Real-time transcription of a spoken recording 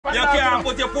You can't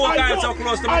put your poor guy so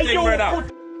close to my thing, brother.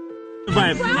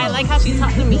 I like how she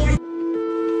talked to me.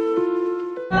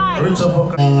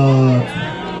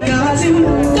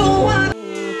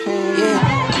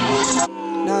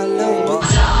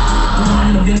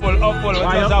 Pull up, pull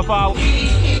up.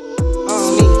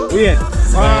 Yeah.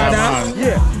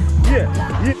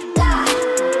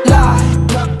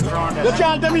 You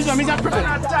can't tell me some, it's a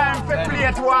time for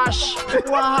plate wash.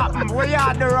 What happened? We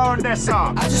are around this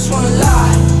song. I just wanna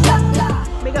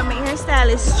lie. Big up my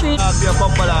hairstylist, Street. I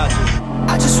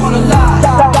just wanna lie.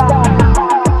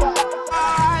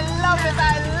 I love it.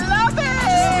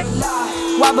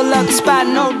 Wobble up the spot,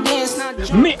 no dance,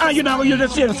 not Me and you now use the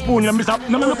same spoon, you miss up.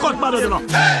 No, me cut bad, you know.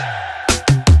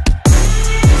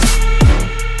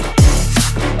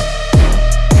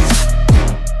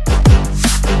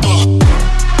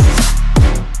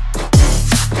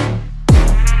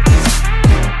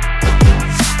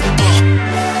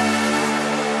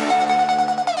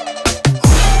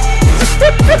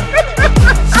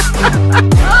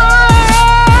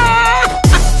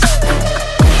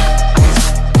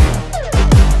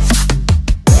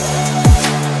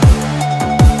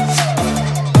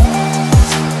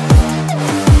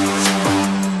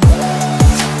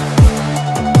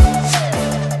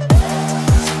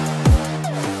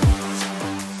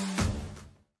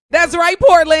 That's right,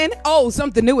 Portland. Oh,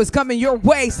 something new is coming your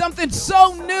way. Something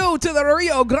so new to the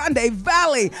Rio Grande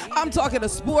Valley. I'm talking a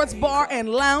sports bar and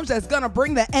lounge that's going to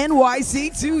bring the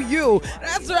NYC to you.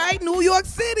 That's right, New York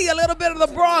City, a little bit of the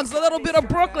Bronx, a little bit of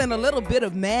Brooklyn, a little bit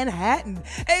of Manhattan.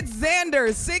 It's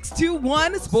Xander's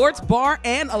 621 Sports Bar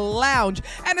and Lounge.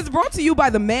 And it's brought to you by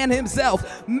the man himself,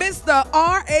 Mr.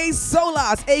 R.A.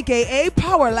 Solas, a.k.a.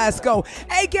 Power Lasco,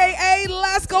 a.k.a.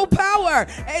 Lasco Power,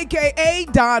 a.k.a.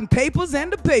 Don Papers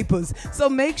and the Papers. So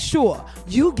make sure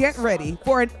you get ready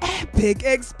for an epic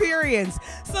experience.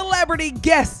 Celebrity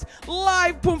guests,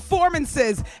 live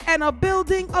performances, and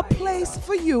building a place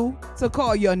for you to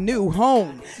call your new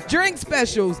home. Drink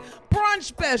specials, brunch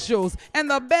specials, and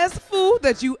the best food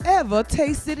that you ever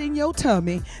tasted in your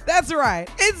tummy. That's right,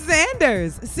 it's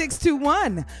Xander's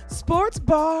 621 Sports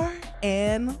Bar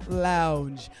and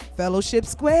Lounge, Fellowship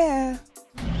Square.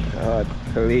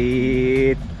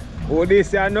 Clean. Oh,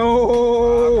 this I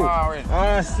know.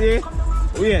 See?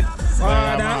 Wait.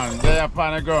 They're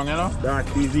upon the ground, you know? That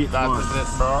is it, That man. is it,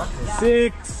 bro.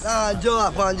 6. Joe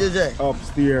up on DJ.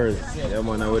 Upstairs. Yeah,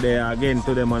 man, over there again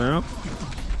to them, man, you know?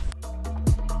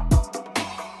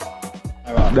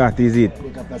 That is it.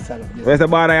 Where's the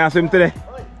bar I swim today?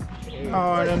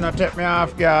 Oh, they not take me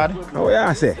off guard. Oh, yeah,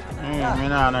 I say. Me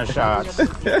not no shots. I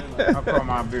come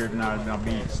and build now no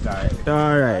beat style.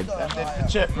 Alright. Them did to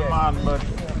check me, man, but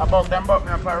I buck them up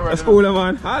me up a road. That's cool,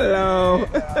 man. Hello.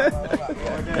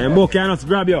 And Bo can us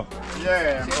grab you.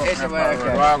 Yeah,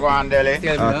 what go on, Delhi?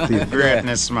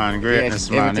 Greatness, man. Greatness,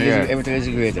 man. Everything is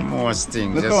great. Most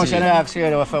things. Look how much I have to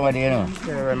see for what you know.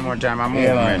 One more time, a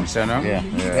movement, you know? Yeah.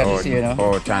 That's you know.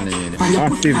 Out and in.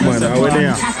 Active, man. Over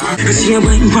there.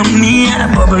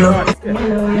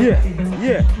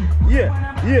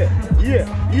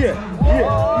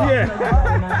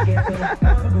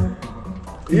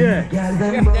 Yeah.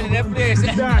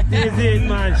 That is it,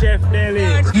 man. Chef Deli.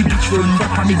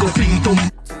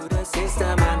 To the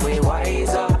system and we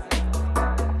wise up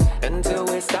until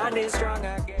we standing strong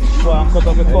again. Cut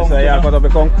up the conch. So yeah, cut up the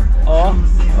conch. Oh,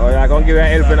 yeah, I can give you a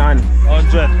helping hand.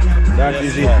 100. That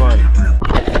is it, man.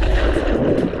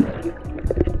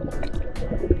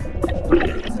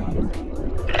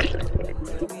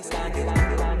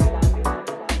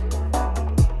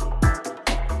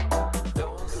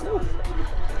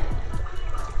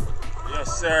 Yes,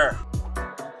 sir.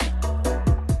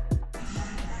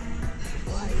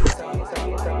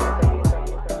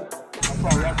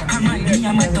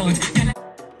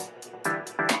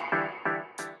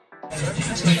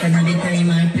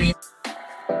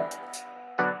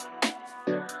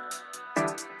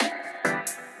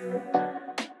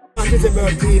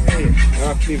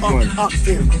 Active, man.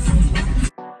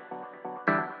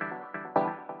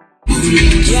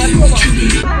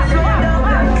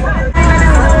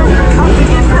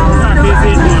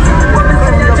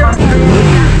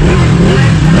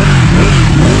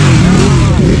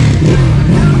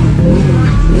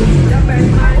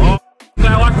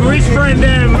 What rich friend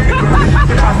them?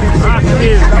 Active.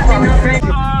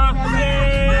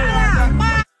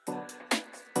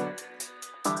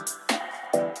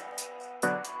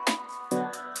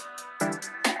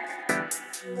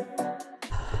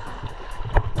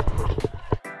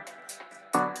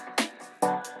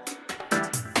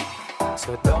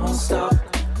 So don't stop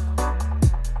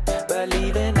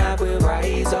believing that we'll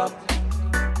rise up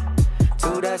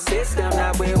to the the system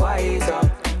that we wise up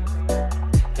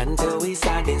until we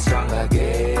standing strong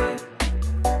again.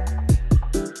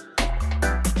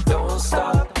 Don't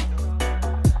stop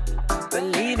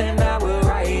believing that we'll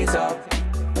rise up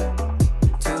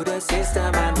to the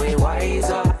system and we wise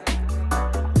up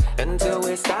until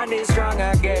we're standing strong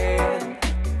again.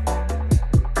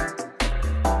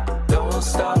 Don't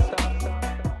stop.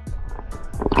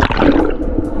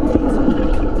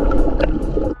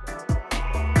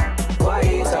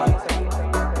 Wise up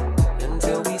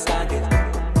until we standing.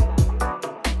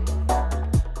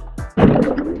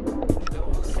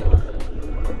 Don't stop.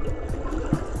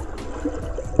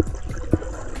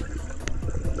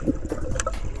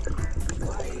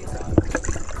 Wise up.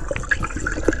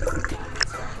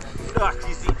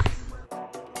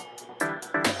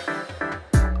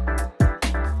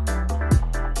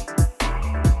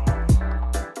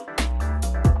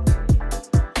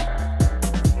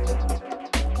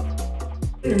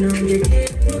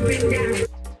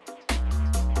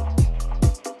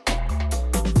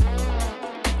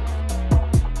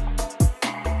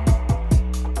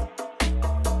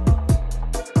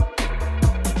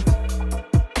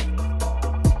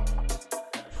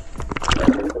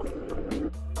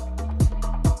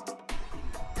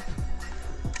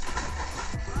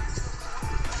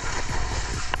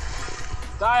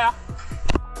 Daya.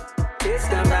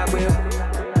 System that will.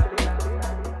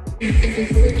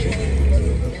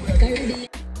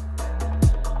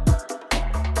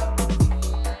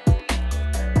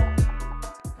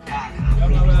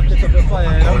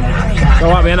 So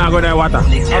what, you're not going to the water? Of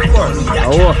course.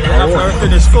 Oh, After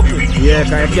finish cooking. yeah,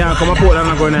 because you can't come up and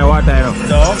not going to the water, you know.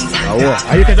 No. Oh,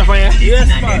 are you catching fire? Yes,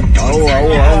 man.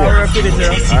 Alright,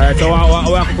 so what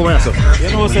cook over here? You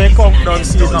know, say come down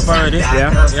season up already.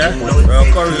 Yeah? Yeah? We'll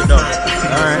curry it down.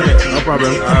 Alright, no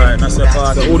problem. Alright, that's the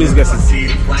part. So who these guys? My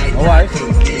wife.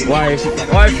 Wife.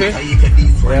 Wifey.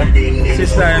 Yeah.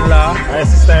 Sister-in-law. Hi,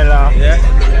 sister-in-law. Yeah.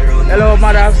 Hello,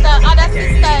 madam. Other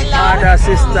sister-in-law. Other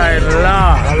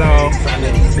sister-in-law. Hello.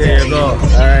 There you go.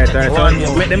 Alright, so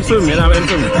make them swim, you know, make them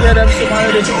swim. Yeah, them swim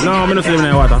already. No, I'm not swim in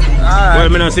the water. Alright. Well,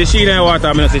 I'm not say she in the water,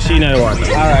 I'm not say she in the water.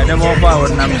 Alright, them all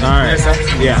forward now. Alright. Yes, sir.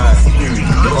 Yeah.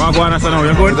 What go on now?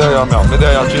 You good? Alright,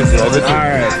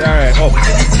 Alright, up.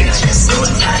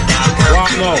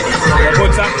 Walk now. You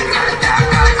good, sir?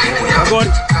 You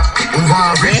good?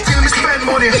 Spend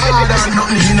money hard and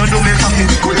nothing, you know, do me fucking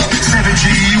good.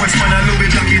 7G, West man, I love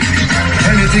it, like it.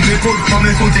 Anything you could, from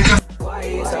me, could take a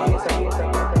Wise up,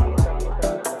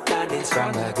 standing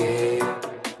strong again.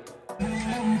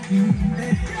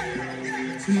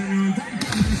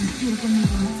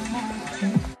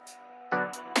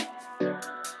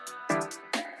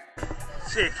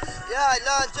 Six. Yeah,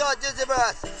 Lord George, Jizzy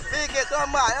Brass. PK,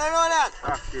 come by, you know that?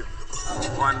 Active.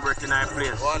 One breath in our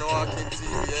place. One walking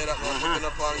TV, yeah, that one putting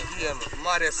up on game.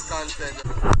 Modest content.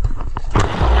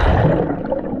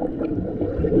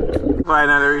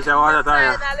 Finally reach a water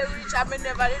tire. Finally reach, I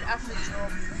never did have to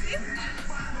jump.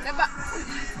 Never.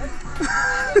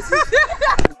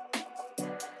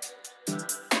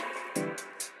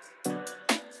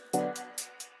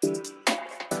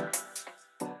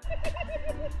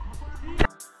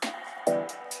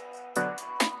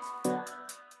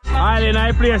 All in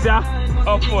our place, yeah?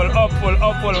 Uppull.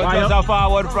 Just a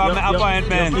forward from the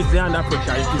appointment. Your kids are under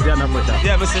pressure.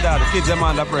 Yeah, we see that. The kids are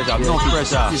under pressure. No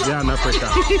pressure. Kids are under pressure.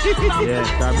 Yeah,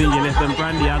 because Bingy left them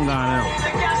brandy and gone now.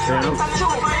 So, you know,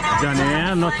 Johnny,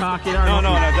 not talking. No,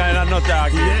 Johnny, not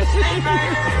talking.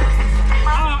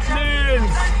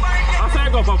 Happenings! I saw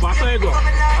you go, Papa. I saw you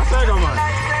go, man.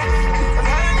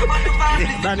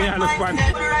 Danny, I look fun. You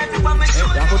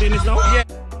put in this now? Yeah.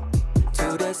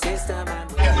 To the system and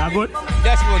That good?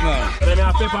 That's good, man. Then you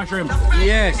have pepper shrimp.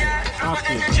 Yes.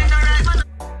 Okay.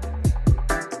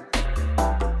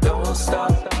 don't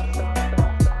stop.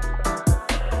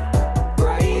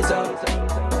 Rise up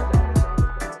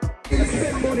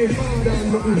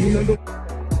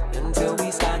until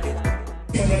we stand it.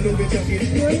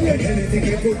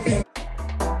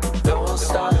 Don't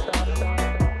stop.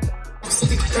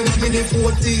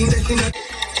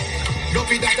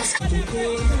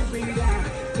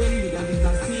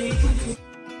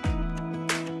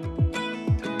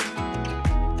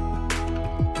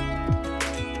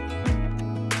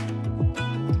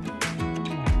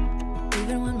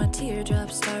 Even when my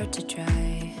teardrops start to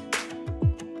dry,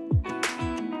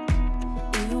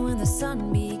 even when the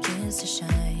sun begins to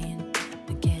shine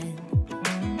again,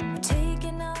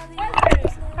 taking all the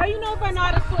others. How you know if I know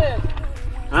how to swim?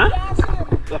 Huh?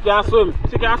 You can't swim.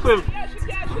 She can't swim. Yeah, she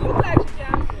can. She looks like she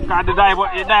can.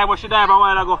 Because she died a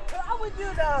while ago. How would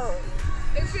you know?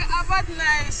 If you have a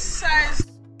nice size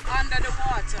under the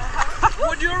water,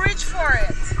 would you reach for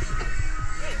it?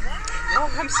 No,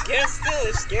 I'm scared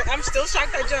still. I'm still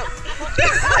shocked I jumped.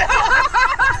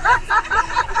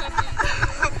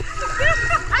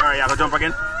 Alright, you go jump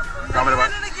again? Come on,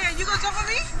 Again. You gonna jump for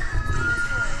me?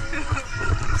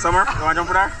 Summer, you want to jump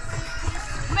for that?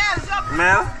 Mel, jump.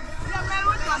 Mel? Yeah, Mel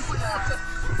will jump for that.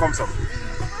 Come, some.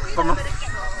 Come on.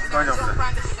 Go and jump for that.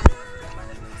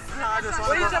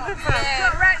 Where are you jumping from?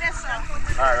 Yeah, right there, sir.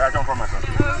 Alright, I jump for myself.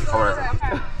 Alright.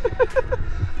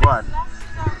 Go on.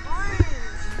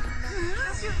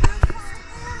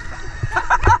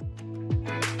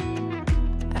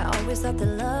 I always thought that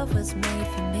love was made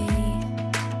for me.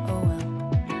 Oh well,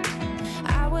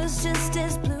 I was just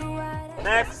as blue-eyed.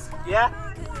 Next, yeah.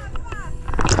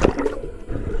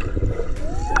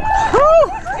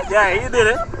 Yeah, you did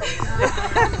it.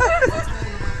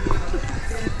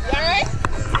 Alright?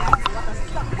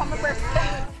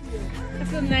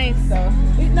 It's so nice though.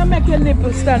 It not make your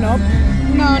nipples stand up.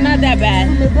 No, not that bad.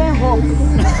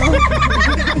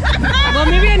 Well,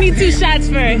 maybe I need 2 shots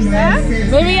first. Huh?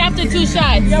 Maybe after 2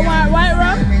 shots. You want white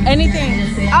rum? Anything.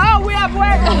 Oh, we have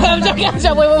white rum. I'm joking.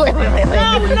 Wait.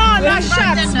 No, not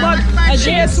shots, but a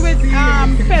chase with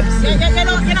Pepsi.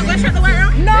 You're not going to shot the white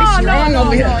rum? No.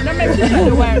 Not make you shot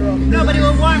the white rum. Nobody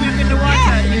will warm you up in the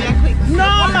water.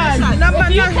 No, man.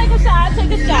 If you take a shot, I'll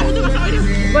take a shot.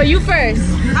 But you first.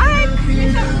 Alright.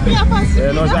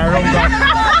 Yeah, no, I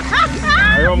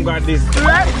rum got this.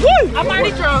 I'm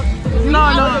already drunk. No,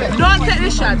 don't take the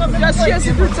shot. Just chase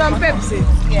it with some Pepsi.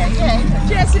 Yeah.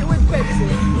 Chase it with Pepsi.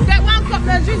 Get 1 cup,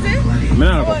 now, Drizzy.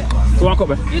 No, 1 cup.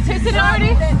 You tasted it already?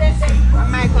 Yeah,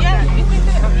 you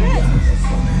tasted it. Okay.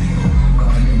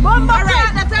 Bomba,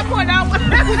 right. That's a more than one.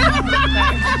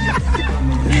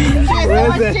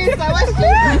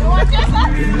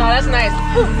 No, that's nice.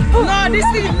 No, this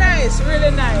is nice,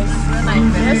 really nice.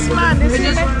 Yes, man.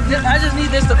 I just need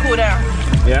this to cool down.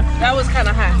 Yeah? That was kind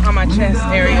of hot on my chest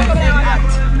area.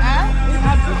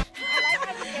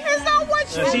 It's not what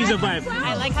She's a vibe.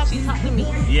 I like how she talked to me.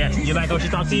 Yes, you like how she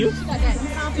talks to you?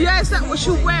 Yes, that's what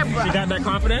she wear, bro. She got that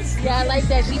confidence? Yeah, I like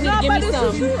that. She need to give me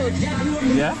some.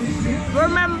 Yeah?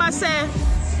 Remember, say,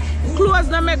 clothes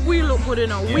don't make we look good, you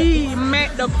know. Yeah. We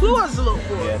make the clothes look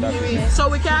good. Yeah, that's so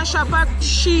we can shop at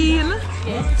Shein,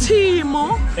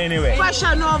 Timo,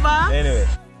 Fashion Nova. Anyway.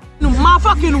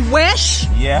 Motherfucking Wish.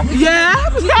 Yeah. Yeah.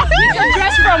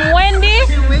 Dress from Wendy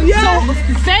to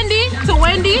Fendi to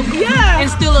Wendy. Yeah. And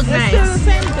still look nice. Still the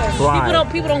same thing. Why?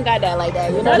 People don't got that like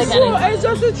that. You know, That's true. It's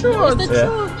just the truth. It's the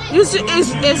truth. You see,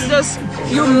 it's just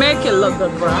you make it look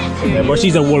good, bro. Yeah, but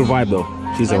she's a whole vibe though.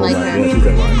 She's a whole vibe. Yeah, she's a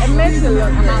vibe. It makes it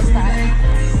look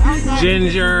nice.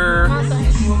 Ginger.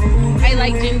 I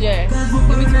like ginger.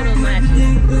 Give me 2 of those lashes.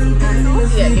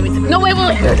 Yeah, give me 2. No, wait. I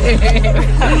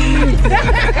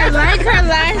like her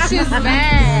lashes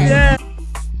bad. Yeah.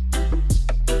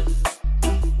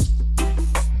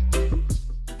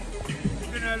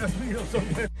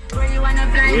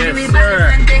 Yes, sir.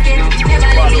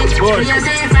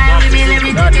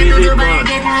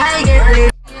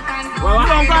 Well, I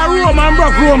don't got room and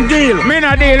broke room deal. Me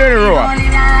not deal with the room.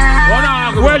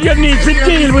 Well, you need to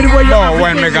deal with what you know.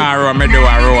 When me go room, me do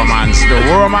a romance do.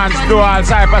 Romance do all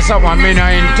type of something me no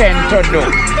intend to do.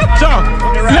 So,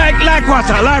 like what?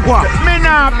 Like what? Me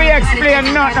not be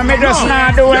explain nothing. Me just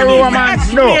not do a romance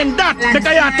do. Explain that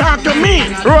because you talk to me.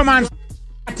 Romance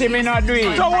me not do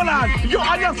it. So hold on, you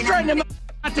are your friend and me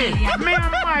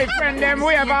and my friend them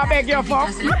we ever beg you fuck?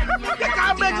 You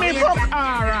can't beg me fuck.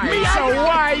 Alright, so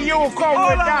why you come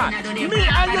with that? Me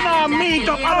and you not meet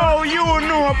up. How you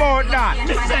know about that?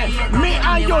 Listen, me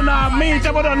and you not meet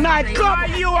up at a nightclub. Why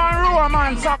you and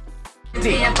romance up?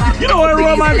 You know what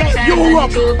romance is? You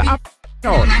rock.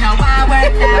 No.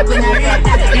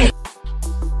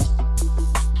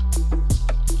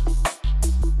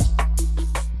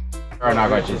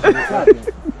 Ronaldo.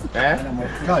 Eh?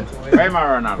 Good. Hey, my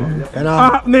Ronaldo.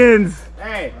 Happenings.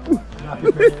 Hey.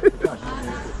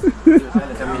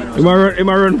 Am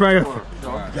I run for you?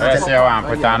 Yes, you want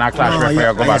to put on a clash before you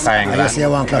go back to England. Yes, you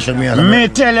want to clash with me. Me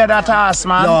tell you that ass,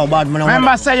 man. No, bad man.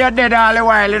 Remember say you dead all the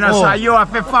while, you know, so you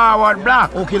have to forward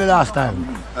black. Who killed you last time?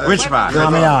 Which part? No,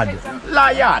 my yard.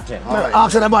 Layate.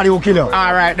 Ask anybody who killed you.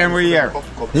 Alright, then we here.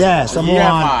 Yeah, some more.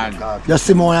 Man. Just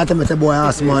see more, I tell me, say, boy,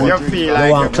 ask man. You feel like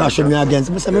you want to clash with me again.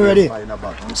 So I say, me ready.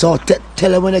 So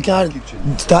tell her when they can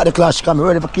start the clash, come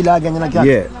ready for kill her again.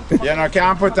 Yeah. You know,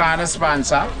 can't put on a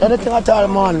sponsor. Anything at all,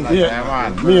 man. Yeah,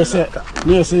 man. Me say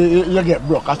you get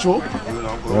broke, at you.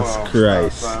 That's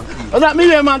Christ. That me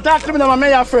here, man. Talk to me, man. Me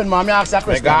your friend, man. Me ask that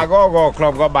question. Me go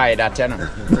club, go buy that, you know.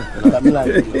 That me like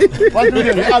it. What me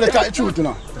do? You have to tell the truth, you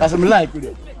know. That's what me like with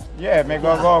it. Yeah, me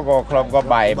go club, go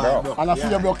buy, bro. And I feel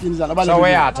your broken. So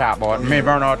where you talk about? Me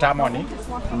burn out of money?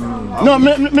 No,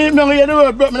 me hear the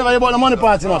word, but me never hear about the money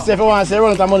part, you know. Say if you want to say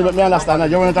run out of money, but me understand that.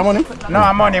 You run out of money?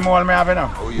 No, money more me have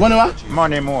enough. Money what?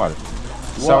 Money more.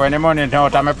 So when the money is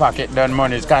out of my pocket, then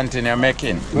money is continue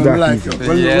making. Yes,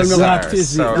 sir.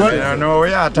 So you don't know what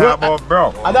you talk about,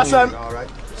 bro. And that's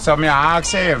so me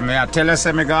ask you, me I tell you,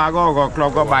 say me go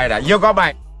club, go buy that. You go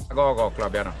buy. Go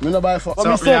club, you know. Me no buy for.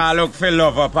 So me I look for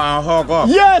love up and hug up.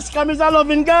 Yes, cause me a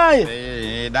loving guy.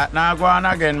 Hey, that not go on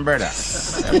again, brother.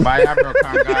 Buy a broken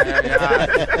guy.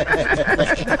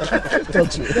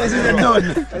 Touch it.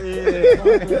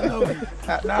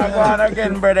 That not go on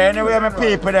again, brother. Anyway, my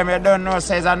people them you don't know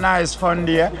says a nice fun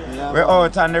day. We're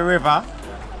out on the river.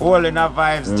 All in the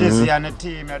vibes, Jesse and the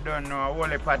team, you don't know, a whole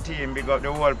heap of team, big up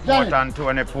the whole Port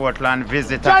Antonio, Portland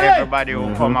visitor, everybody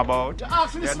who come about. You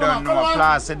don't know,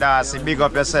 Classy Darcy, big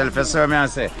up yourself, you see me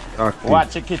and say,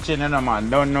 watch the kitchen, you know, man.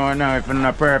 Don't know now if you're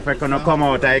not perfect, you know, come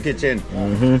out of the kitchen.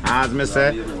 As me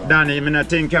say, Danny, I don't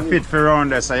think you're fit for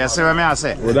round there, so you see what I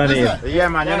say? Danny? Yeah,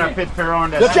 man, you're not fit for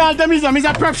round there. You can't tell me that, I'm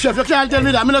a prep chef, you can't tell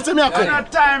me that, I'm not saying me a cook.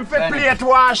 Not time for plate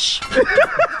wash.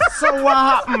 So what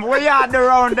happened? We are the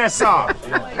round there, sir.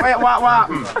 Wait, what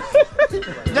happened?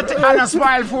 You think I don't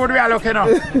spoil food we are looking up?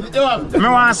 Me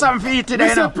want some for eat today,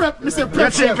 you know? Mr. Prep You think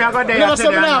me go there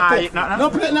today and not eat nothing? No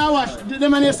plate now wash. The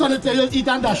man your son tell you eat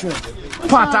and dash with.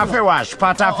 Pot off a wash,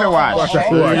 pot off a wash.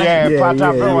 Yeah, pot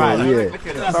off a wash.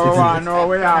 So we want to know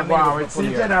where you are going with. See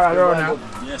General Rona.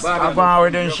 I'm going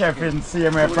with the chef in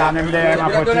CMA from him there.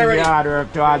 I put in the hard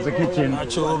work towards the kitchen.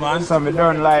 So we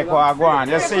don't like what I go on.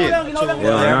 You see it?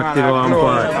 Yeah, active on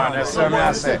part. That's what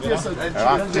I say.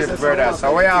 Active brother.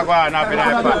 So where you going up in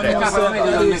that pot there?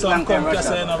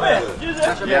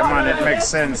 Yeah man, it makes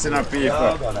sense in the people.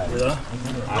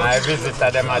 And I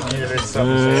visited them at deal with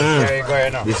something. So there you go,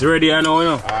 you know. It's ready, I know, you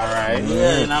know. Alright.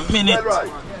 Yeah, in a minute.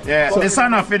 Yeah, this is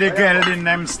enough for the girl in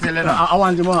them still, you know. I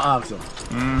want you to ask you.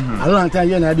 A long time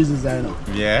you're in the business, you know.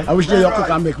 Yeah. I wish you cook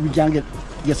and make we can get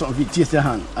something to taste your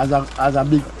hand as a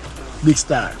big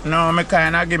star. No, me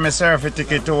kind of give me surf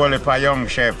ticket to all a young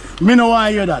chef. Me no want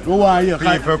to hear that. Who want to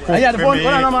hear? People cook I hear the for me.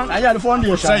 I hear the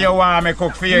foundation. So you want me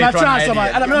cook for you, eat one idea?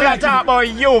 Me talk about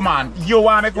you, man. You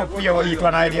want me cook for you, eat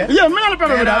one idea? Yeah, me not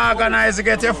problem with that. Organize to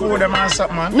get your food, man,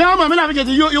 something, man. No, man, me not forget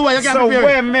you. You can't so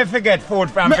when me forget food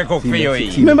from to cook for you,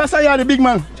 eat? Remember, say you're the big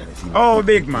man. Oh,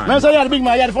 big man. Remember, say you're the big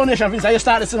man. You're the foundation for this. So you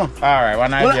start this, you know. Alright,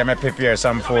 one idea, me prepare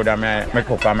some food and me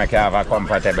cook and make you have a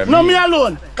comfortable meal. No, me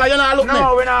alone. Because you're not looking.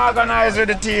 No, we not organize with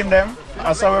the team, them.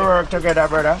 That's how we work together,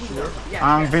 brother.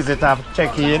 And visitor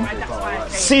check in.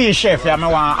 See chef, yeah, me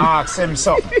want to ask him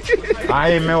something.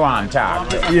 And me want to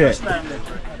talk. Yeah.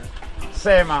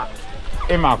 Say, man,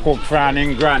 him a cook from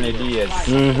in granny days.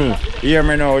 Hear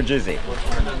me now, Jizzy.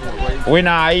 We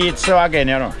not eat so again,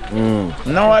 you know.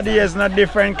 Nowadays, not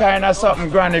different kind of something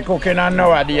granny cooking, and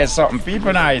nowadays something.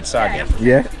 People not eat so again.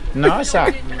 Yeah. No,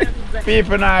 sir.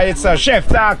 People not eat so. Chef,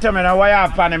 talk to me now. What you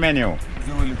have on the menu?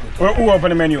 Who have on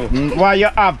the menu? What you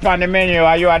have on the menu?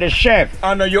 Are you the chef?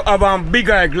 I know you have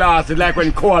bigger glasses, like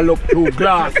when Cole look through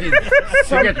glasses.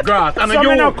 You get glass. So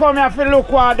you don't come here to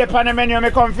look what the on the menu. I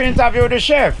come to interview the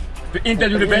chef. To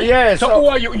interview the chef? Yes. So who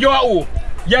are you? You are who?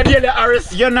 You're the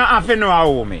Harris? You don't have to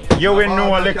know who me. You will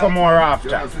know a little more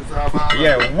after.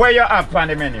 Yeah, where you have on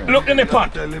the menu? Look in the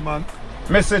pot.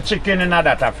 Mr. Chicken in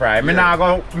that fry. Me not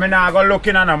go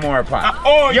looking at no more pot.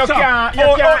 You can't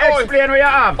explain what you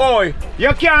have.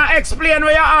 You can't explain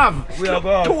what you have. We are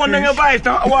going. 200 your bite.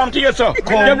 I want to hear so.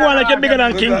 You're going like you're bigger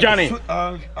than King Johnny.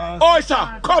 Sir,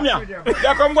 come here.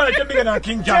 You're going like you're bigger than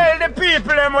King Johnny. Tell the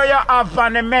people them what you have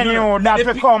on the menu that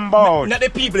will come about. Not the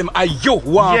people them are you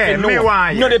want to know. Me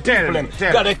want you. Not the people them.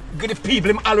 The people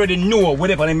them already know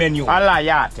whatever on the menu.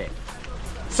 Allah.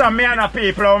 So me and the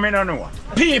people who me don't know.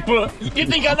 People, you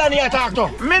think you're done here talk to?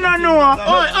 Me don't know.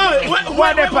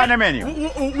 What they on the menu?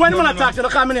 When you want to talk to the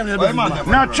common name?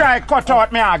 Now try cut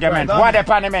out my argument. What they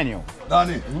on the menu?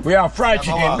 Danny. We have fried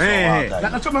chicken. We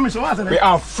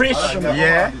have fish.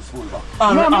 Yeah.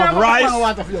 And we have rice.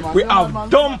 We have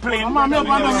dumpling.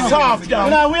 Soft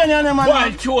jam.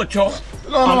 Wild chocho.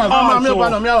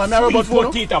 And also sweet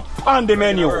potato on the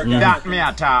menu. That me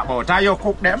a talk about. How you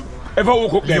cook them? If I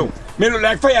cook them. Me look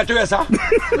like fire to you, sir.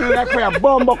 Me look like fire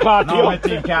bomb clock. No, I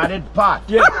think I did pot.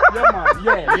 Yeah,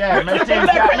 man. Yeah, me think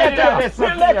I did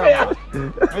listen to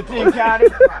you. Me think I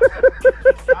did pot.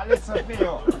 I listen to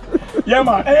you. Yeah,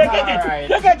 man. Hey, you get it.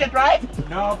 You get it, right?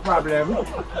 No problem.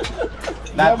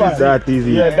 That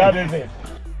easy. Yeah, that is it.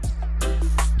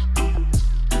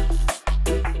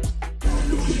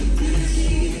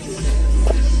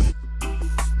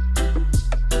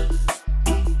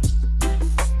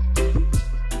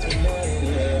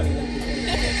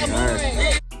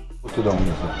 sit down.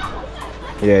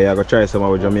 Yeah, I gotta try some of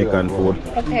our Jamaican food.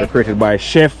 Okay. Created by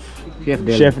Chef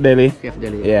Deli. Chef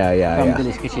Deli. Yeah. From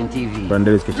Deli's Kitchen TV. From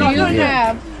Deli's Kitchen Do you TV.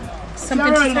 have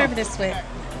something to serve this with?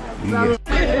 Yes.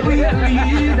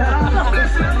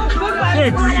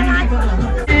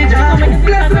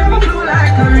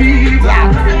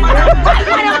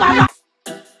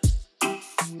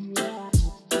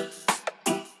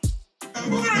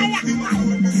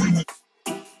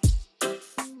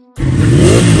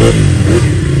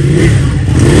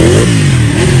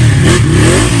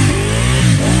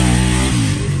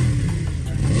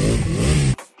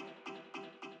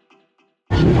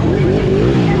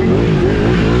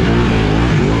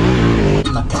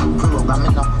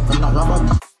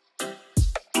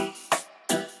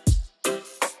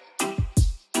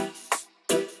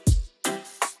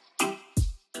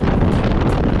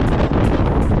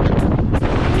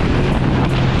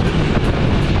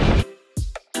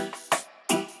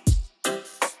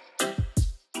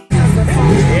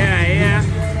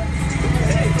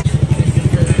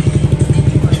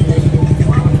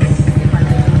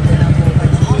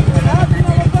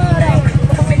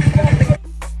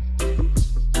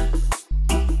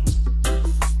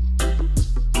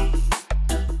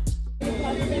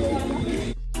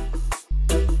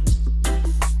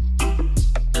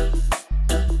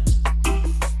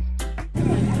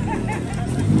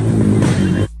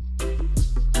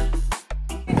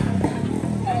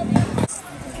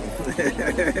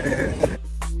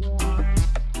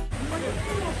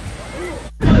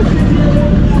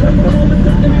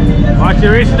 Watch the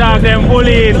rich dog, them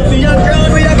bullying.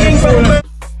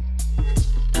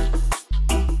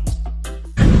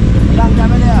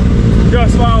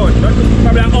 Just forward,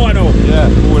 probably an hour now. Yeah,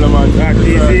 cool man. That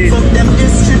easy. Hello,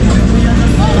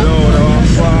 that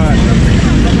was fun.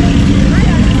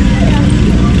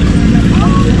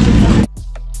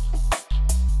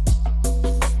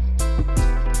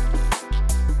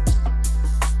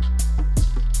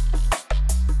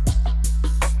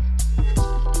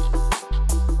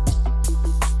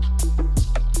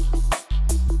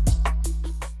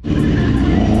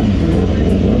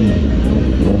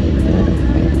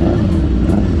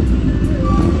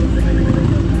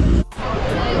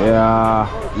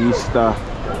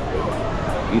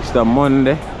 Easter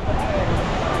Monday.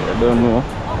 I don't know.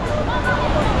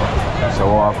 So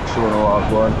walk, show the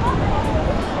walk on.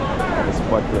 The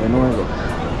spot there, you know.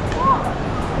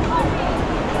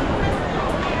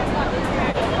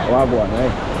 Walk on,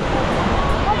 right?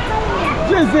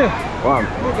 Jesse! Come.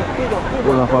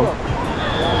 Go on, fam.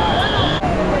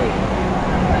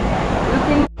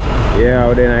 Yeah,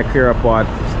 we're then I clear apart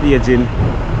staging.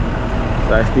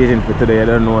 So I'm staging for today. I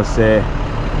don't know,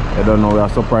 I don't know, we are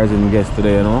surprising guests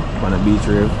today, you know, on the beach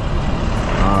rave.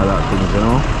 All that things, you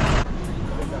know.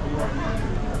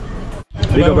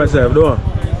 Big up yourself, though.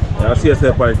 I'll see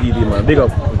yourself on TV, man. Big up.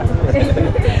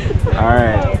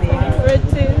 Alright.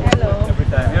 Hello. Every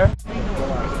time, yeah?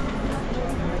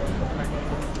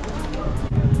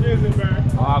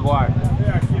 Oh, go on.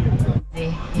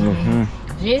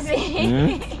 Jesse.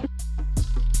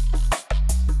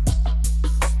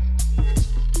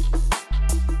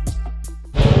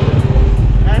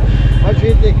 What do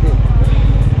you think?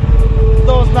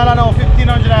 $1,000 now,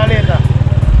 $1,500 later.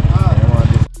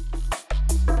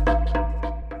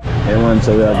 Hey man,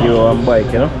 so we are giving one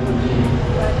bike, you know?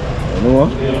 You know?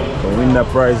 So win the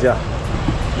prize, yeah.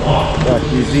 That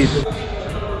is it.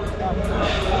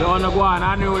 You wanna go on,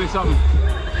 I knew something.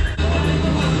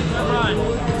 Come on.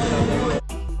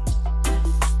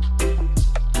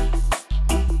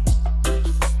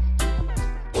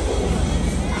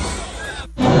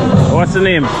 What's the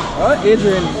name?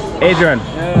 Adrian. Adrian?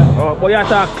 Yeah. Oh, but you have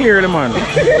to talk clearly, man. No,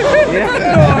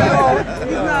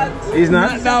 he's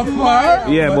not. Not that far.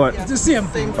 Yeah, but it's the same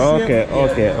thing. Okay.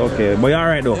 But you're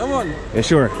alright though. Yeah, man. You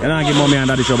sure? You're not give mommy and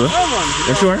daddy trouble? Yeah, man.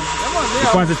 You sure? Yeah, man. You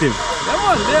positive? Yeah,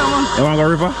 man. You want to go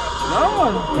river? No,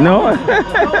 man. No?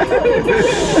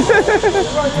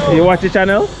 You watch the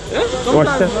channel? Yeah,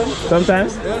 sometimes.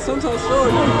 Sometimes? Yeah, sometimes.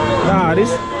 Sure. Nah,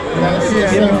 this. Yeah,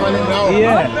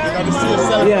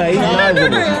 he's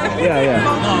knowledgeable. Yeah.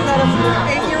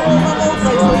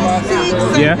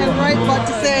 Yeah. Right, but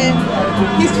to say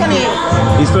he's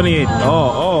 28. He's 28. Oh.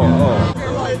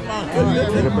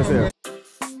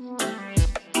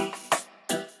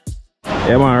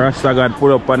 Yeah, man, Rasta got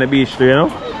put up on the beach too, you know.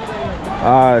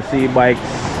 See bikes.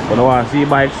 When I want to see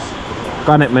bikes,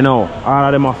 connect me now. All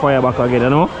of them are fire back again, you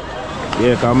know.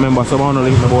 Yeah, cause I remember someone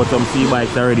listen about some sea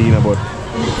bikes already, you know, but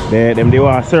they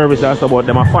want service and stuff, but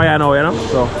them are fire now, you know.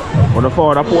 So when the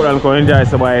forward the port and come enjoy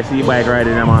somebody sea bike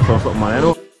riding them and something, man, you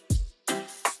know.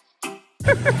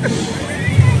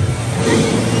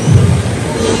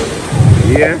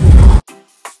 Yeah.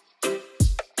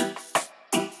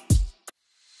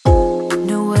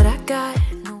 Know what I got.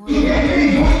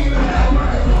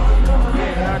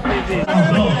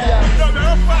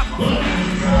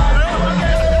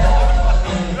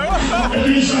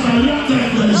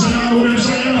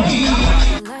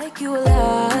 Like you a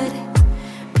lot,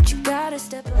 but you gotta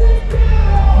step up.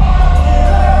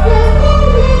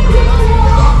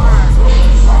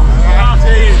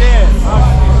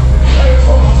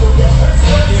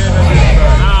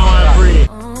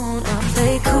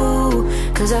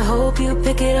 Cause I hope you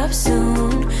pick it up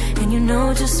soon, and you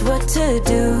know just what to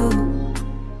do.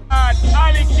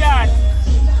 Ali cat,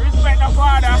 respect the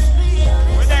father.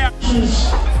 We're there.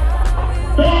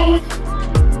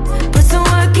 Put some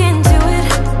work into it,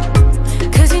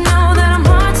 cause you know that I'm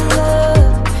hard to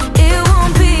love. It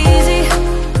won't be easy.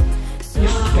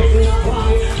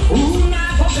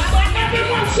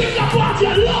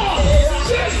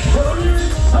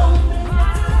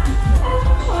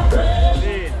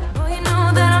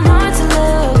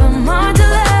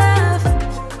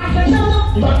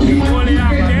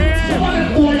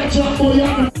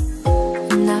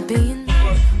 Not being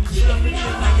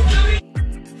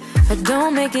but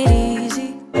don't make it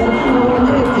easy. I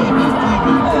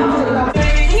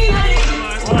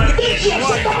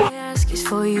ask is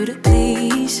for you to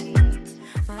please.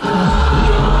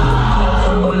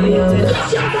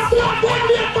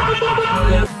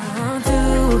 I'm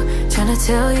through trying to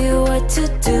tell you what to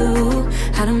do,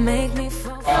 how to make me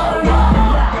fall.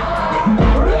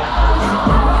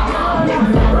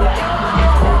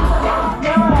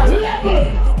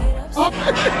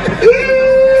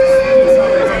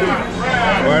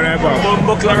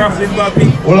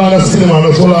 Hold on, let's see, man.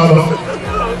 Hold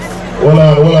on.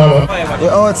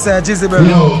 You're outside, Jizzy, bro.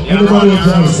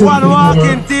 One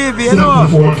walking TV, you know.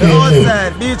 You're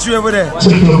outside, beach over there.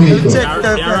 Check the vehicle. Check the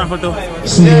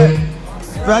See,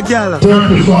 for girl.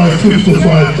 35,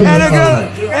 55,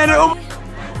 25.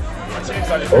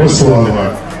 What's the one,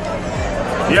 man?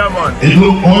 Yeah, man. It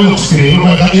look oil skin, you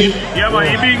know that it? Yeah, man,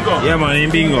 in bingo. Yeah, man, in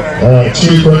bingo.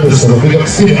 Cheap on this one. We got to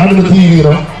see it under the TV, you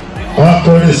know.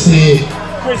 After they see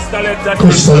Crystal Entertainment.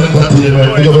 Crystal Entertainment,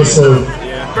 we got to say,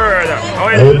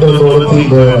 I don't know the thing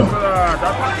going on.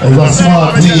 It's a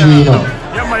smart TV, you know.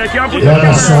 Yeah, man, you can't put You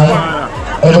understand?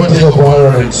 Everything up on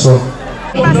running, so.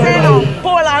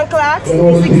 Paul and Clark. You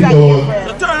know the thing going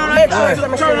on. turn on it.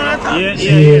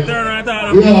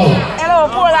 Hello,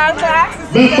 Paul and Clark.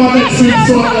 Remember next week,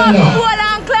 so Paul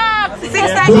and Clark.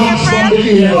 6th and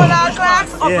April. Paul and Clark.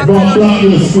 Don't block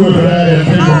your script, right?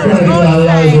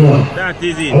 That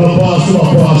is it. I'm a boss of a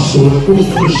boss show, the cook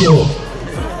for the show.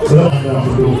 So that's what I have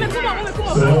to do.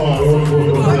 So I want to go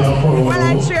to the Well,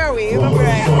 I'm sure we will.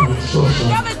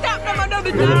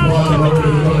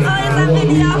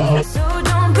 So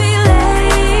don't be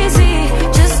lazy,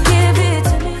 just give it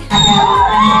to me.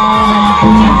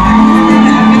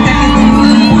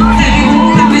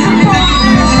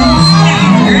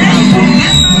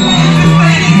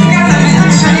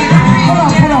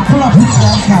 Pull up this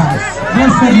one, guys.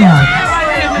 Yes, sir, yeah.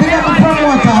 Big up the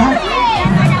promoter.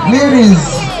 Ladies,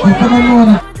 we're gonna know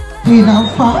the queen and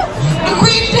fat. The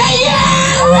queen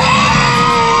Diana!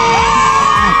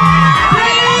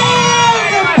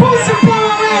 The pussy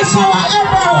power ratio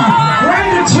everyone.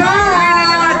 Ready to try?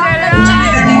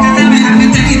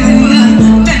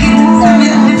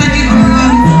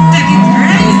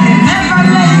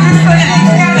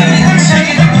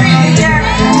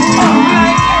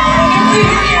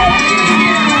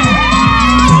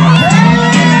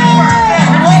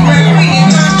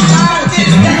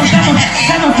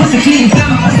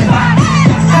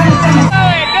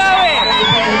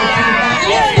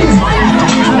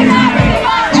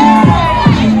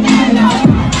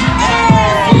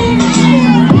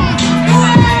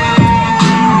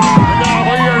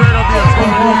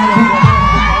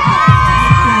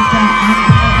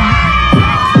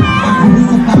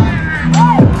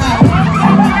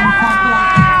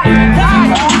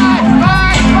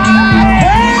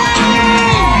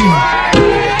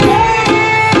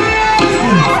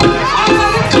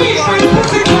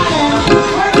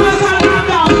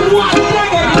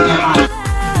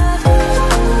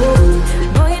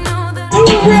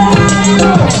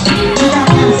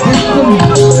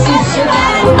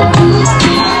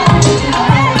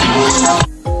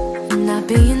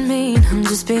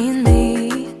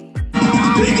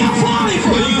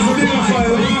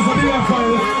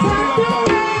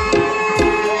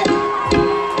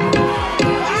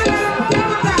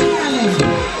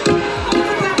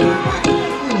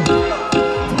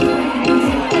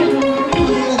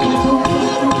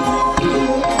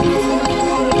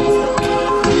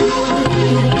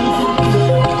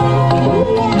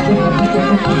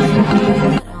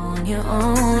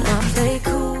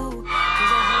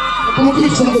 Don't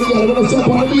keep something there. When I step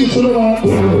on the beach, you know what?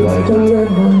 Like a red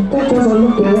man, that doesn't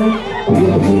look right. We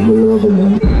have people over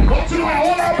there. But you know,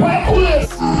 all that back with.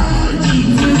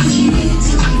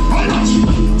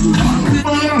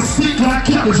 People are sick like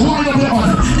cats. Why are they on?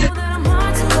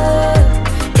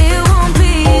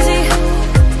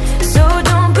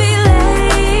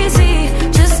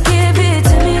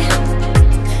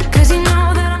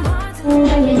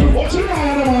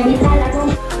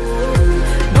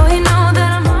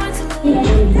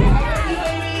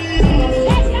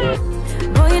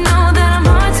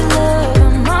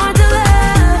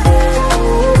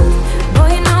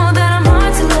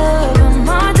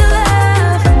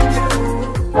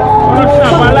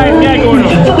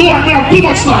 Too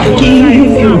much like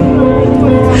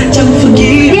just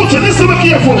forgive. Watch it, listen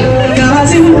carefully.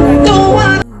 Cause you don't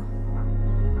want.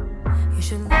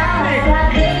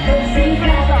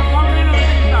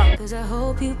 Cause I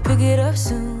hope you pick it up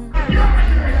soon.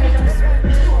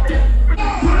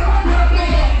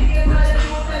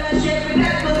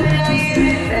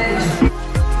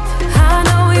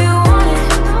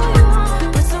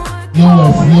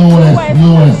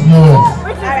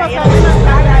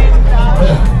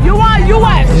 You want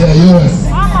US? Yeah, US.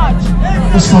 How much?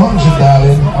 It's 100,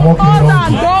 darling. I'm okay. Hold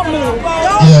on, don't move.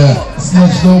 Yeah,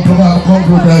 snatch don't provide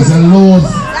compromise and loans.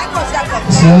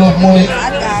 See a lot of money. I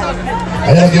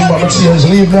gotta give back my change,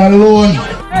 leave me alone. It's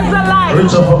a lie.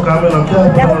 Reach up for Camille and tell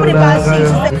me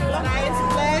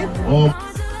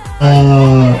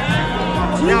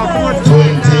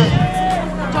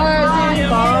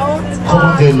come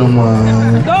again, no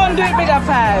man. Don't do it bigger 5.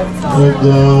 Oh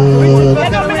God.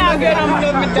 Let me not get on my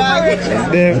dog.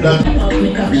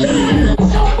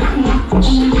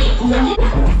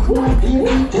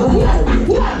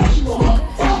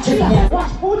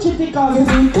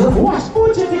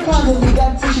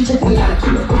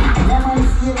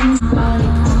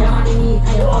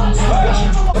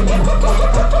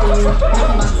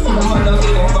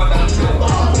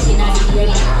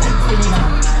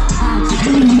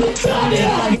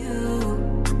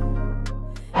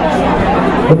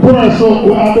 The person who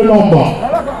have the number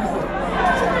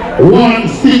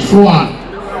 161.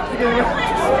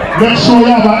 Make sure you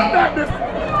have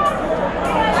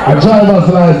a driver's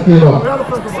license, you know.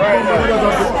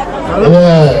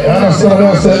 Yeah, you understand what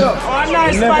I said?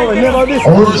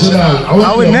 Original. I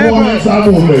want the movements and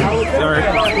movements.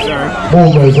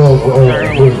 Movements of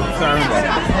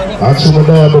actually, my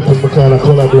dad opened my kind of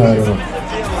color blind, you know.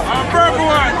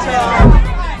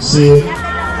 See?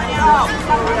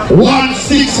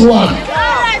 161.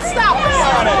 Alright, stop.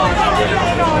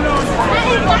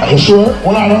 Are you sure?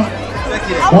 One on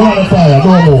the fire,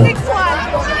 no more.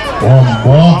 One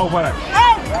more.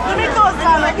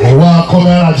 You want to come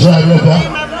here and drive left here?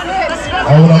 I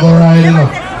want to go ride, you know.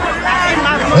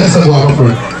 Let's go on,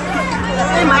 friend.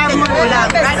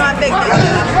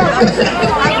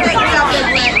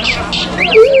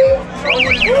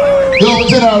 Yo,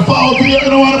 General, follow me, you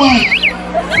know what I'm like?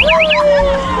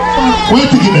 Wait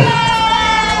to give it.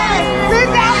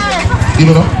 Give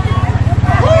it up.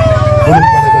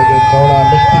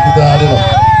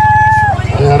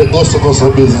 I had a ghost of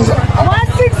business.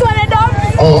 161 done.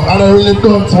 Oh, and I really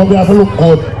don't. So we have to look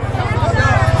good.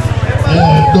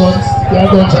 Yeah, don't. Yeah,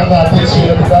 don't try that this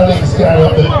year. The legs carry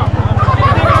up there.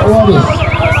 What is?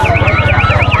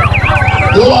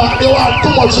 You want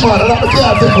too much man. And I'm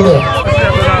can't take for them.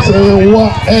 So you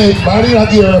want, hey, man, I need to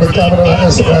gear on the camera and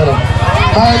Instagram.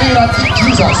 I need to teach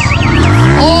Jesus.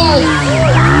 Oi!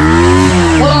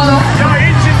 Hold on up.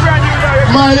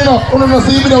 Mind it up. I'm going to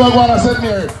see me the way I'm going to send me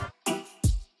here.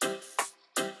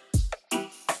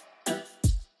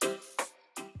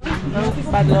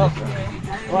 Bad luck.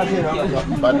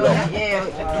 Bad luck.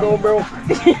 Yeah. No, bro.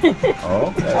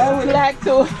 Okay. I would like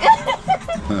to.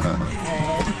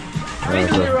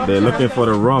 They're looking for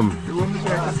the rum.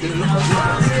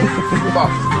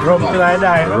 Rum till I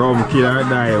die. Rum till I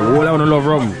die. All I want to love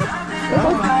rum.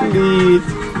 Please.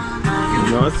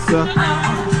 No, sir.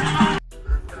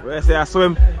 Where you say I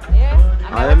swim? Yeah,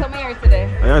 I'm out of here today.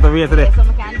 Are you out of here today? Yeah, so I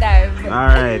can dive.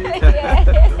 Alright.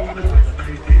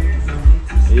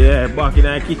 Yeah, back in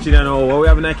the kitchen and all. What we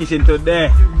have in the kitchen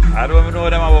today? I don't even know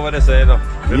them over there, so you know.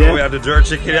 You know we have the jerk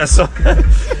chicken here, so.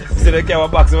 See the camera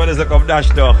box over there, so come dash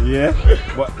door. Yeah.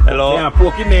 But, hello. Yeah,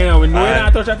 pork in there now. We know you're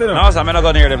not touch that, you know. No, so I'm not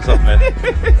going to hear them something.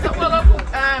 So we'll go cook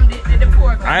the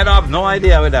pork. I don't have no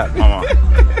idea with that, mama.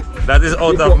 That is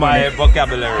out of my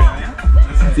vocabulary.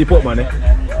 See pork money.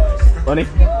 Honey?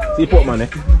 See pork money.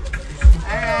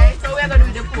 Alright, so we're going to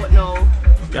do the pork now.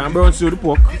 Can brown stew the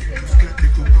pork.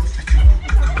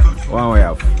 What we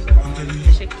have?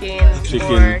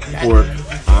 Chicken, pork,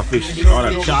 and fish. All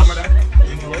that chop.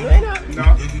 No.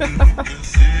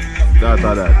 That's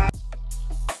all that.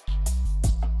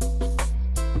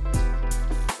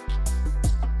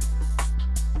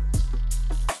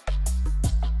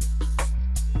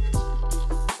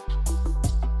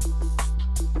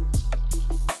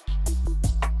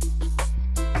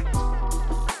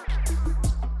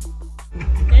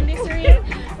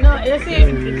 No, you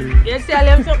see, I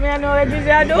left something I know what you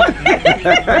say I do.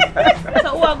 So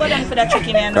who are go down for that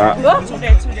chicken and go?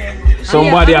 Today.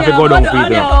 Somebody have to go down,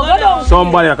 people.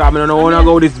 Somebody have to come. I don't want to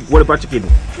go this what for chicken.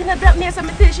 She not that me as I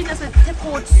tell you, she just take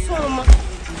out some.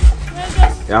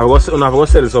 Yeah, we have to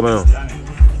sell some now.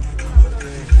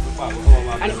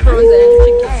 And frozen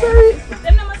chicken.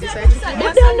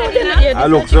 I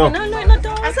look so. No, not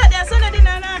all. I said there's Sunday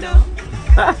dinner now.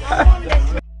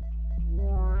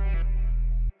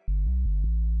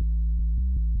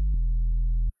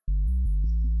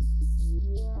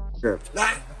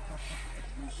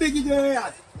 Biggie your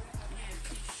ass.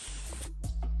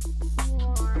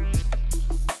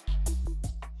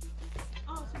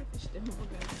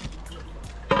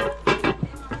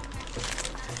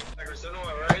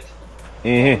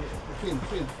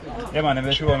 Yeah, man,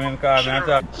 I'm sure I'm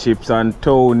car. Chips and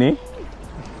Tony.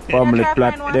 Family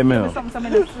plat them out.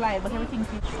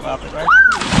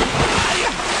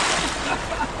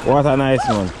 What a nice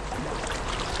one.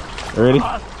 Ready?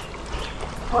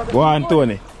 Go on,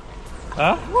 Tony.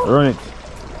 Huh? Run it.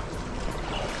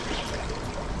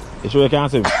 You sure you can't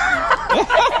swim?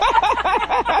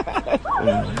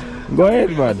 Go ahead,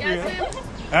 man.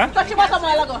 Huh? Touch your bottom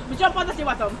while ago. We jump on the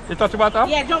bottom. You touch your bottom?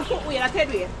 Yeah, jump foot way, that's head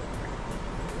way.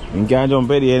 You can't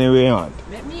jump any anyway you want.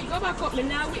 Let me go back up, me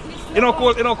now witness. You know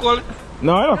cold, you know cold?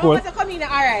 No, you're not cold. Once you come in,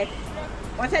 alright.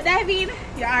 Once you dive in,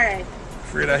 you're alright.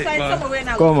 Afraid of hit,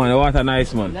 man. Come on, what a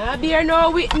nice man. Nah, bear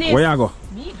no witness. Where you go?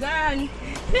 Me gone.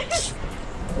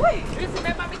 Wait,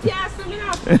 remember me can't swim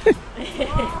now.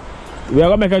 We are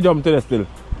going to make a jump to the still.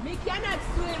 Me cannot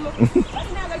swim.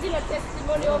 I'm not going to give a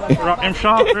testimony over there. Rock him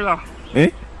sharp, brother. Eh?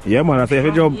 Yeah, man, I say if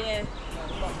you jump. Yeah.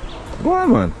 Go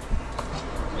on, man.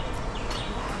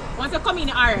 Once you come in,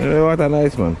 alright. Yeah, what a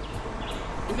nice man.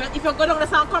 If you go down the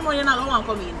sound, come on, you're not going to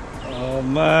come in. Oh,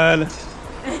 man.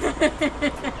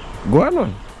 Go on,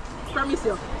 man. Promise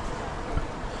you.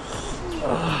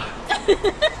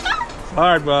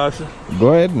 Hard, boss. Go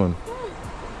ahead, man.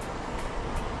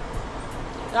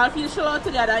 Y'all feel slow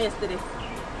today than yesterday.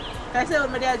 I said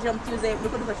when my dad jumped Tuesday, we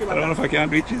couldn't touch you. I don't know if I can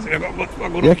do it, Tuesday.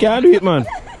 You can't do it, man.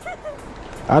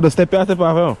 I have to step off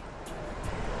now.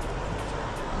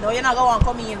 No, you're not going to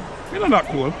come in. You're not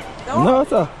that cool. No,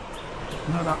 sir.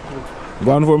 Not that cool.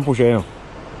 Go on for him push you, you know.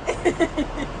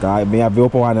 Because me have the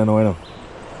upper one, you know.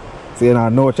 So you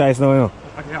have no choice now, you know.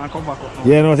 I can't come back up now.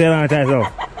 Yeah, no, so you have no choice now.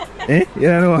 Eh? You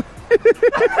don't know.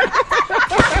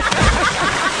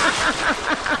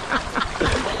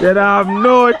 You have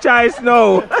no choice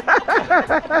now.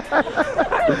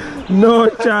 No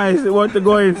choice. You want to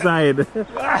go inside.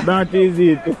 That is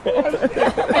it.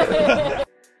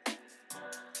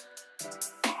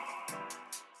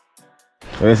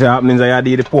 What is happening is I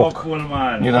do the pork. Cool,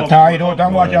 man. You can tie it out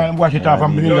and wash it off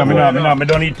and bring it. I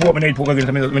don't eat pork, I eat pork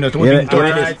again.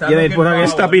 You eat pork again?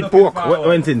 Stop eat pork.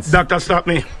 When since? Doctor stop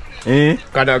me. Eh?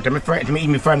 Because doctor, me eat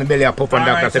me from the belly of puff and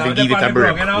doctor said give it a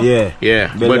break. Yeah.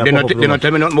 Yeah. But they don't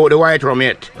tell me nothing about the white rum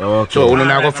yet. Okay. So we're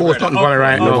not going to force nothing for me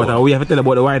right now. But we have to tell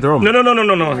about the white rum. No.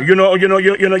 You know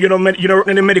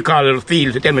in the medical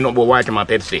field to tell me nothing about white rum and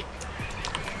Pepsi.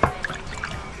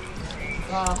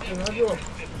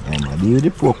 I deal with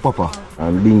the pork, Papa.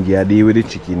 And Bingy, I deal with the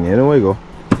chicken. You know where you go?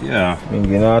 Yeah.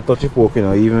 Bingy, not touch the pork, you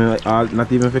know. Even,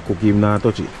 not even if you cook, even not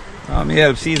touch it. Me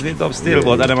help season it up still,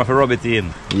 but I don't have to rub it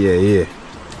in. Yeah.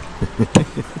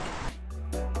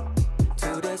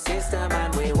 To the system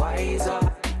and we wise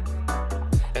up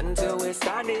until we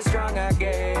standing strong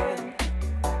again.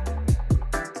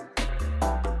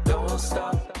 Don't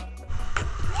stop.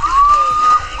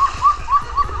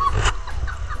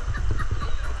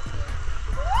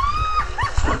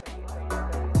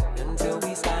 Until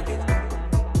we stand it.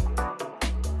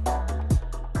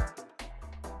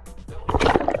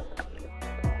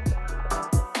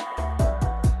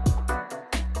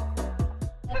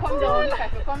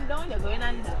 Come down, you're going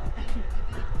under.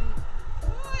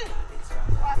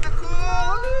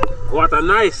 What a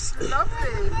nice.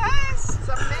 Lovely. Nice. It's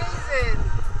amazing.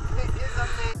 It is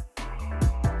amazing.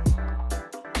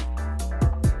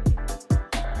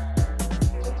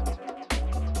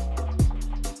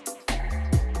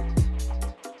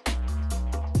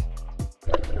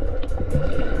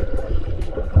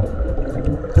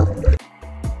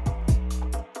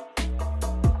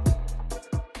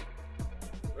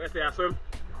 Where's the swim?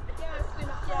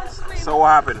 I can't swim. So what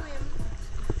happened?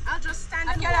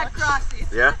 cannot cross it.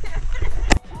 Yeah?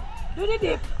 Do the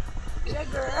dip. Yeah,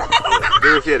 girl.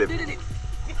 Do the dip. Do the dip.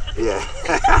 Yeah.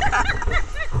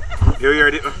 You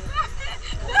hear dip?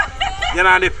 You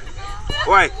know dip?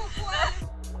 Why?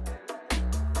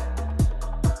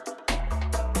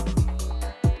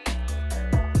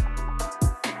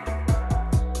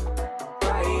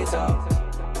 Rise up.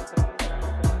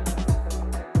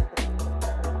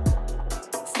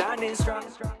 Standing strong.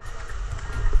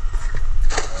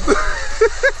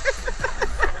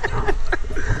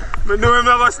 I know I'm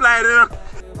gonna slide, you know?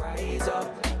 Rise up.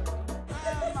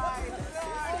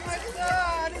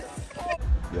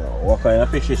 Yo, what kind of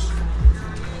fish is?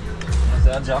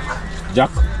 That's a jack.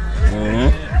 Jack.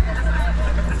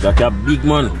 Jack, a big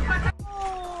man.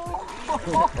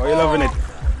 How you loving it?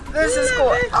 This is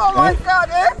cool. Oh my god,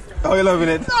 How you loving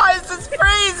it? No, it's just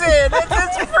freezing. It's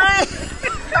just freezing.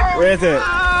 Where is it?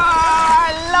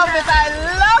 I love it. I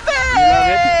love it.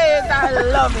 I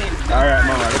love it. Alright,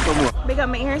 mama, let's go more. Big up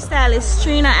my hairstylist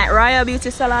Trina at Royal Beauty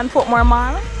Salon, Portmore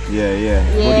Mall. Yeah.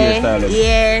 Good hairstylist.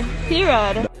 Yeah,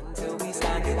 period.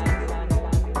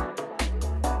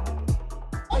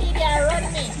 Oh, you can't run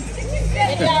me.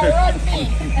 You can't run me.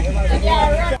 You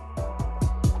can't run.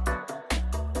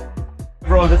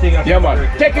 Yeah, man.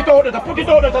 Take it out there, put it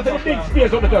out there to the big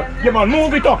space out there. Yeah, man,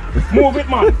 move it up. Move it,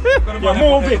 man. Yeah,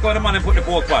 move it. Go to the man and put the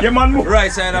pork pot. Yeah, man, move.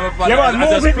 Right side of a pot. Yeah, man,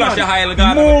 move it, man.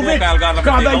 Move it.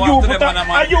 Because you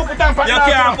put on pot You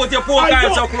can't put your pork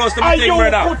oil so close to my thing,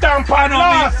 brother. You put on pot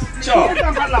last. Sure. You put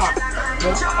on pot last.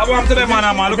 I want to the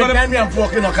man, man. Look at the man.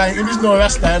 Pork, you know, because it is no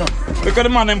rasta, you know. Look at the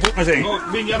man and put my thing.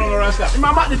 Bring you on the rasta. I'm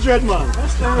at the dread, man.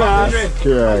 That's the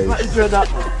Right. What is dread that?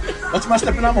 What's my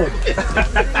step in the mouth?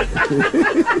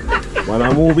 Man,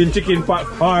 I'm moving chicken pot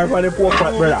hard for the pork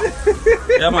pot, brother.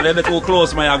 Yeah, man, they're too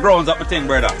close, man. Your grounds up my thing,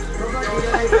 brother.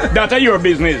 That's your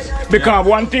business. Because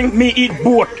one thing, me eat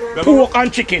both pork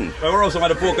and chicken. But we're also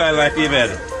some of the pork oil like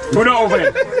female. Put it over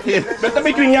there. Better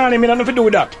between you and me, I don't have to do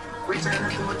that.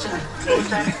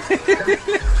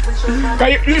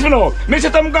 Listen now, me say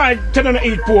some guy telling them to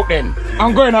eat pork then.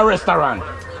 I'm going to a restaurant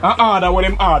and order what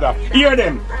them order. Hear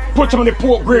them, put some of the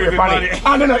pork gravy on it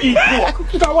and then eat pork.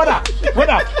 So what that? What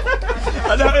that?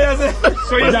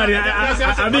 So you daddy, I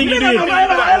think you did.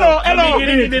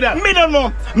 Hello. Me don't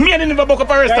know. Me and never book up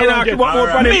a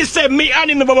restaurant. Me say me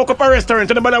and never book up a restaurant.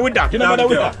 You know bother with that. You know bother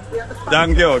with that.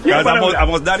 Thank you. Because I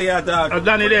must daddy at that.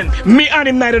 Danny then. Me and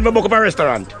him never book up a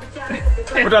restaurant.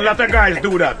 But a lot of guys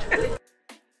do that.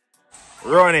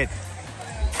 Run it.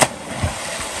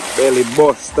 Belly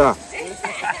buster.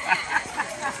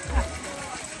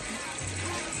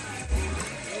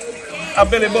 A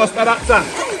belly buster, that's that.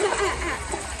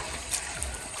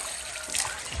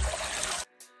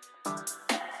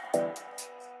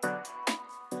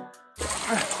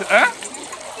 Huh?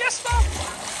 Yes, stop.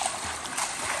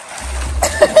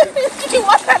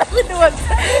 What are we doing?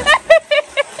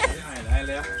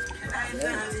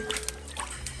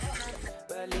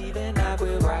 Believing I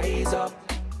will rise up.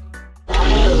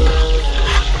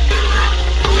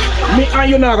 Me and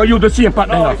you now go use the same pot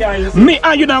now. Me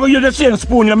and you now go use the same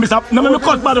spoon. You miss up. No, me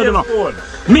cut bad enough.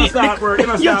 Me start work.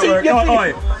 You see.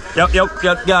 You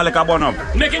garlic a bun up.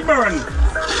 Make it burn.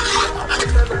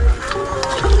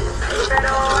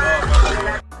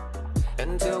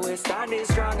 Until we're standing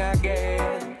strong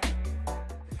again.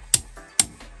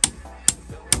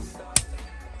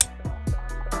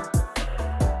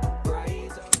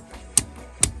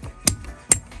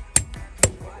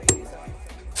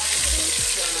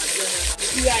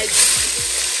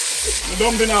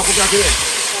 Don't be now for that.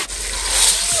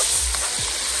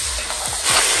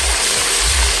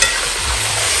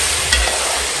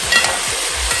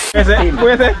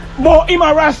 Where's it? But him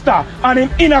a rasta and him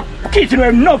in a kitchen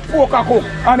with no pork a cook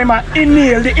and him a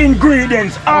inhale the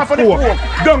ingredients half of the pork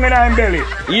down in him belly.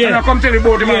 Yeah. And I come tell you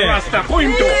about him a rasta. Who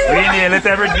him to? We inhale it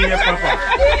every day, Papa.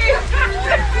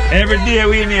 Every day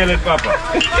we inhale it, Papa.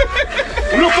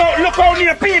 Look how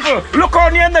near people. Look how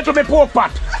near to the pork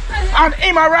pot. And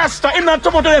him a rasta, him not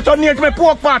supposed to get near to the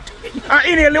pork pot. And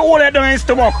inhale the whole head down in his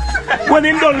stomach. When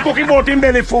him done cooking about him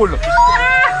belly full.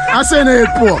 I say no eat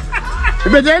pork.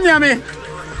 You better hear me.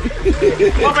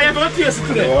 Papa, you going to taste it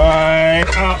today? Why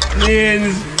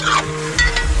means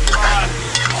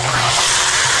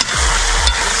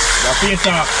the face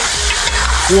of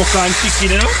pork and chicken,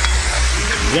 you know?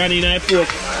 Johnny and pork,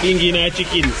 Ingy and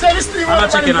chicken. Say this thing. I'm not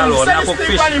chicken alone, I put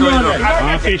fish too, you know.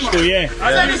 And fish too, yeah.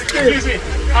 Say this thing.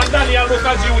 And Daniel look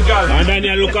as usual. And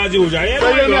Daniel look as usual, yeah?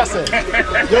 Rise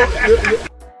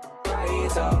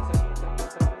up.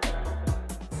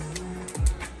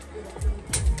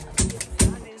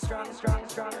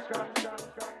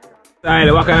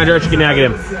 Alright, what kind of jerk chicken you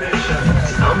give him?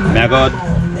 I got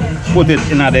put it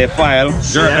in the file,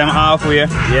 jerk them halfway,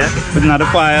 put it in the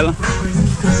file,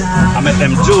 I make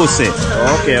them juicy.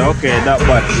 Okay, that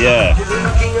part. Yeah.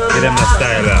 Give them the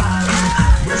style.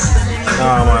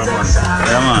 Ah, man.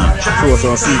 Yeah, man. Show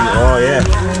some season. Oh, yeah.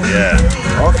 Yeah.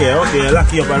 Okay,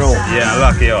 lock you up around. Yeah,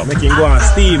 lock you up. Make him go on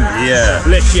steam. Yeah.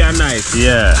 Fleshy and nice.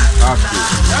 Yeah.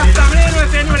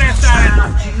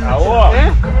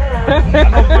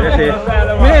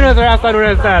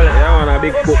 Yeah, man, a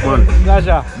big cook, man.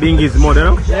 Bingy's mother,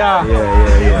 no? Yeah.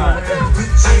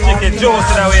 Chicken juice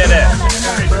in the way there.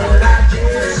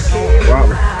 Wow.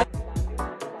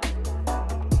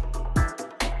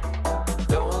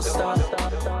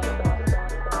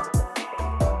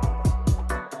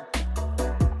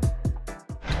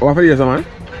 What for you, man?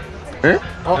 Eh?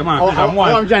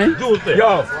 I'm Johnny.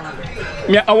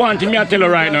 Yo, I want him to tell you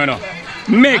right now,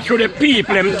 make sure the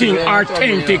people them think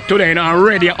authentic today, and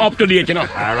ready, up to date,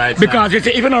 Alright. Because you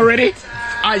see, if you're not ready,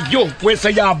 you will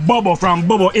say you're Bubble from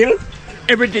Bubble Hill,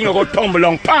 everything will go tumble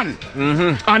on pan.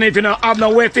 And if you don't have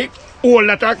no way to all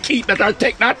that or keep that or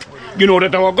take that, you know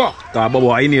that I will go.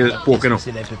 Bubble, I need pork,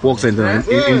 pork center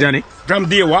in Johnny. From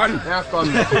day one.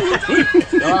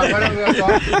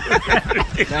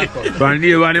 From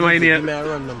day one, I need.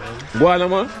 Go on,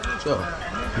 man. Sure.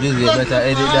 This is better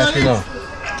edit that,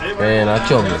 And I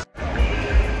chop it.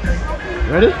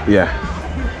 Ready? Yeah.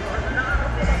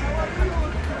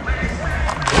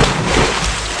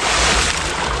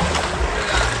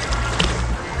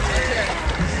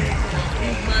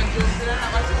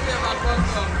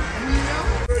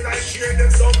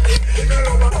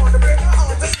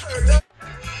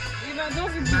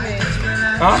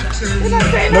 Huh?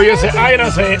 No, you say I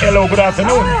don't say hello, good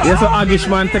afternoon. Yes, so Agish,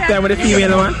 man, take time with the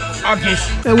female, man. Agish.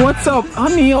 Hey, what's up,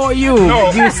 honey? How are you?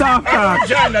 No, you soft I don't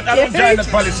join that. I don't join that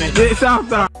policy. You soft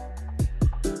talk.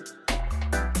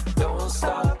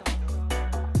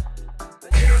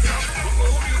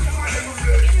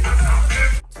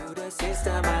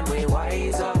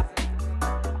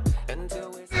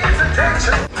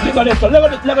 Look at this,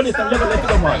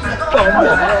 come on.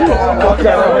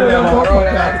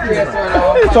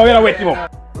 So we're gonna wait him up.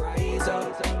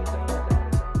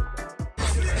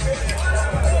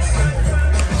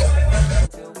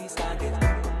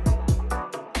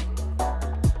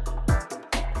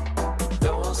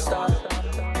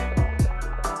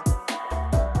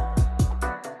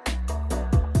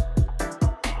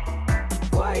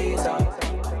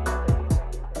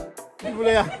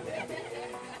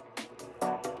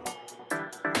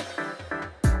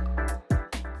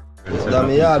 That's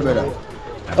my yard, brother.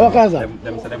 Oh, Kaza.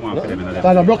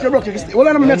 Kaza, block your block. Hold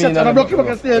on a minute, I block your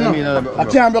block. Stay now. I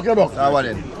can't block your block.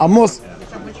 I must.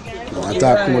 I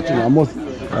talk too much, I must.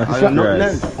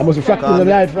 I must reflect in the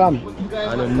light from.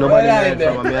 I don't nobody light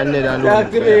from me. I need to know.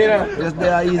 Just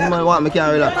there, easy man. Want me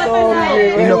can't relax.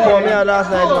 You know, come here last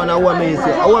night, man. I want me to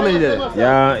say. I want me to do.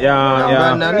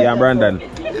 Yeah, Brandon.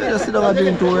 Just sit down and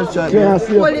drink 2 words. Yeah,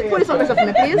 see you. Put this on for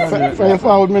me, please. From your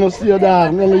forward, I don't see you,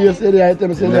 dog. You say the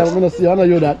item, say that, I don't see you. I know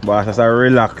you that. Boss, that's a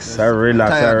relax.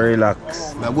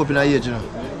 I'm whooping at age, you know.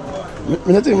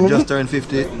 Just turned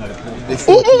 50. Who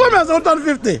am I turn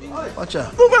 50? Watch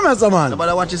out. Who am I, man?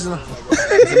 Nobody watch this, you know.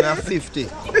 I'm 50.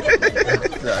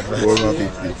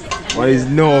 What is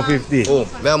no 50? Oh,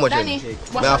 how much? I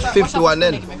have 51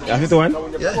 then. You have 51?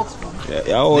 Yeah.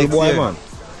 Yeah, old boy, man.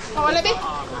 How old are you?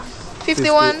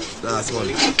 51? Last one.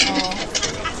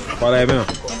 What are you doing?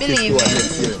 Believe.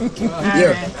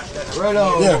 Yeah. Right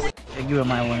on. Yeah. Give you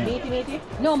my one.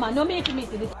 No, man, no make me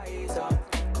this.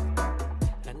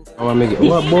 I want to make it.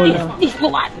 What ball? This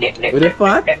one. With the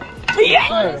fat?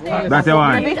 Yeah. That's the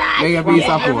one. Make a piece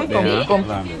of food there.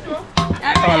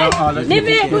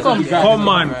 Come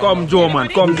man, come Joe man,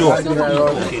 come Joe.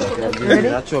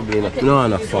 No,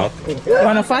 no fat. You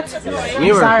want a fat? It's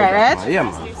alright, right? Yeah,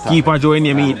 man. Keep on Joe in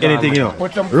your meat, anything, you know.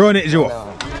 Run it, Joe.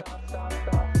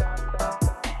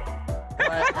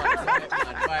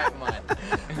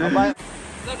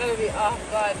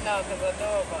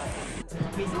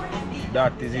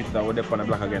 That is it, that we're there on the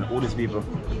block again. All these people,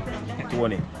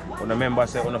 Tony. When the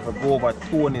members say, when I go over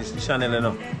Tony's channel, you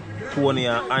know. Tony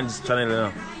and Ange's channel, you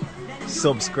know.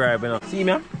 Subscribe, you know. See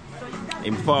me?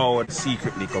 In forward,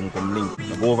 secretly come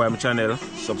link. Go over my channel,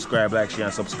 subscribe, like, share,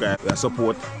 and subscribe. We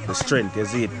support the strength, you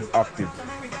see it active.